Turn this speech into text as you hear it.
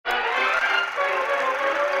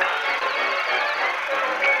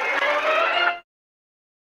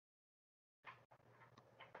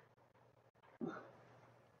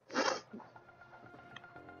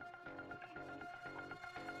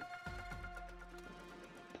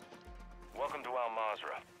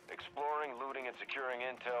Securing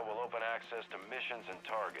intel will open access to missions and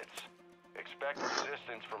targets. Expect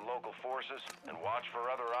resistance from local forces and watch for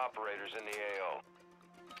other operators in the AO.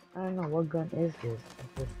 I don't know what gun is this.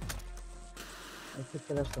 I picked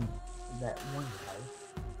it up from that one guy.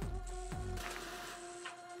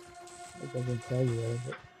 I think I can tell you what is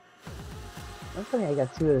it. I'm funny I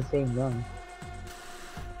got two of the same gun.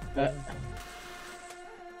 I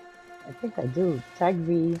think I do. Tag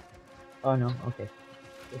V. Oh no, okay.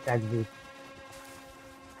 The tag V.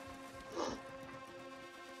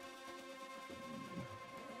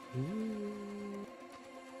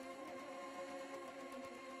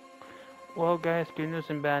 Well, guys, good news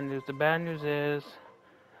and bad news. The bad news is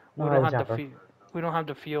we No, don't have chopper.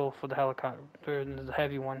 the fuel for the helicopter, the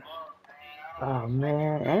heavy one. Oh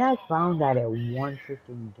man, and I found that at one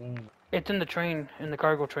freaking game. It's in the train, in the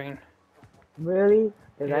cargo train. Really?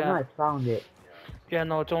 Because I know Yeah. I found it. Yeah,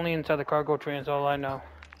 no, it's only inside the cargo train. That's all I know.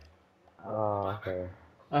 Oh, okay.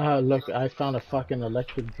 Look, I found a fucking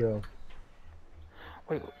electric drill.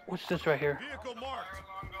 Wait, what's this right here?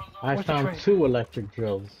 I Where's the found train? 2 electric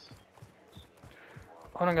drills.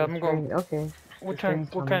 Hold on, guys. I'm going. Okay. What kind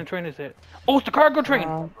of train is it? Oh, it's the cargo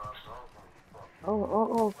train.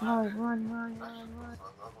 Oh, come on, run.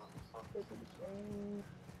 Get to the train.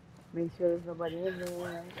 Make sure there's nobody in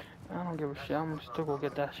there. I don't give a shit. I'm still gonna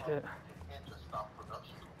get that shit.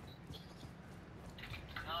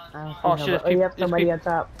 Oh shit! Oh, you have somebody on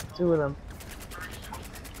top. 2 of them.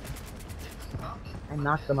 I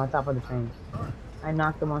knocked them on top of the train. I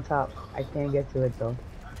knocked them on top. I can't get to it though.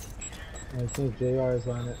 I think JR is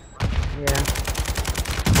on it. Yeah.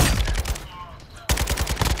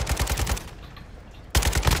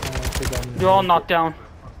 You're all knocked down.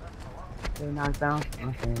 They knocked down?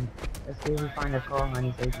 Okay. Let's see if we find a call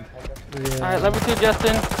honey so you can catch us. Yeah. Alright, level 2,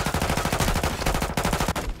 Justin.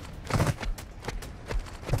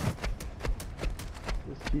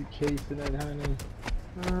 Just keep chasing it, honey.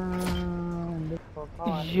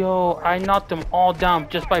 Yo, I knocked them all down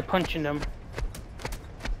just by punching them.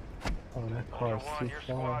 Oh, that car's too Your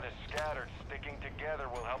far. squad is scattered. Sticking together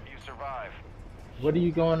will help you survive. What are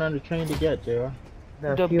you going on the train to get, JR?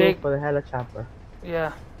 The fuel for the helicopter.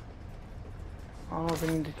 Yeah. I don't know if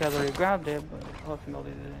any guys already grabbed it, but I'll let you know they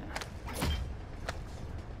didn't.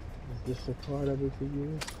 Is this the car that we could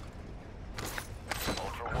use?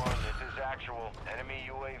 Ultra One, this is actual. Enemy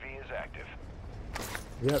UAV is active.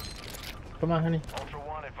 Yep. Come on, honey. Ultra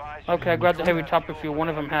One, advise. Okay, I grabbed the heavy chopper fuel. One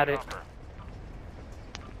of them had it.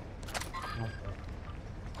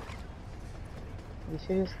 You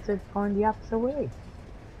should have stood going the opposite way.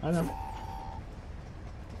 I know.